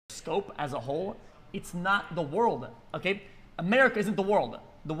scope as a whole, it's not the world, okay? America isn't the world.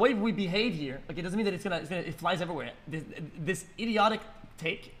 The way we behave here, okay, doesn't mean that it flies everywhere. This idiotic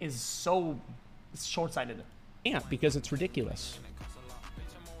take is so short-sighted. Yeah, because it's ridiculous.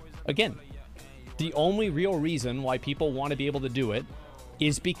 Again, the only real reason why people want to be able to do it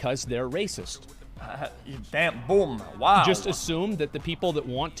is because they're racist. Damn, boom, wow. Just assume that the people that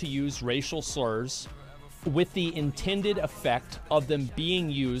want to use racial slurs with the intended effect of them being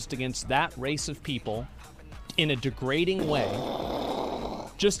used against that race of people in a degrading way,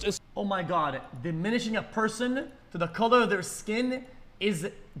 oh my God, diminishing a person to the color of their skin is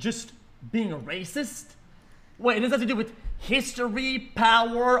just being racist? Wait, it does have to do with history,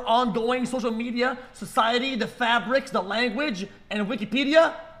 power, ongoing social media, society, the fabrics, the language, and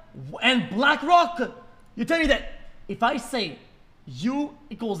Wikipedia, and BlackRock? You tell me that if I say U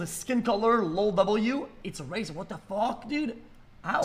equals the skin color, low W, it's a race. What the fuck, dude?